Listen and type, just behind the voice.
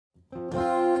Happy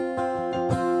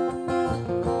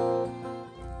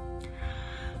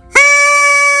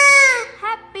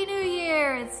New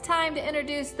Year! It's time to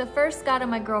introduce the first God and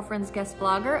My Girlfriend's guest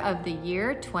blogger of the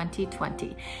year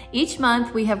 2020. Each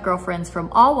month, we have girlfriends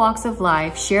from all walks of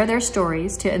life share their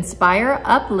stories to inspire,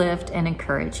 uplift, and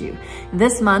encourage you.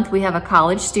 This month, we have a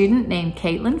college student named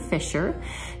Caitlyn Fisher,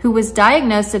 who was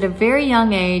diagnosed at a very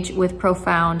young age with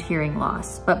profound hearing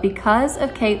loss. But because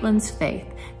of Caitlyn's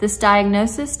faith, this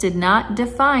diagnosis did not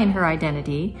define her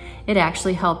identity. It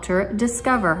actually helped her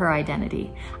discover her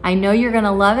identity. I know you're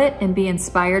gonna love it and be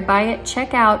inspired by it.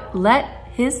 Check out Let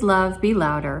His Love Be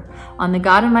Louder on the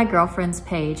God and My Girlfriend's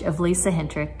page of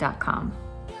lisahentrich.com.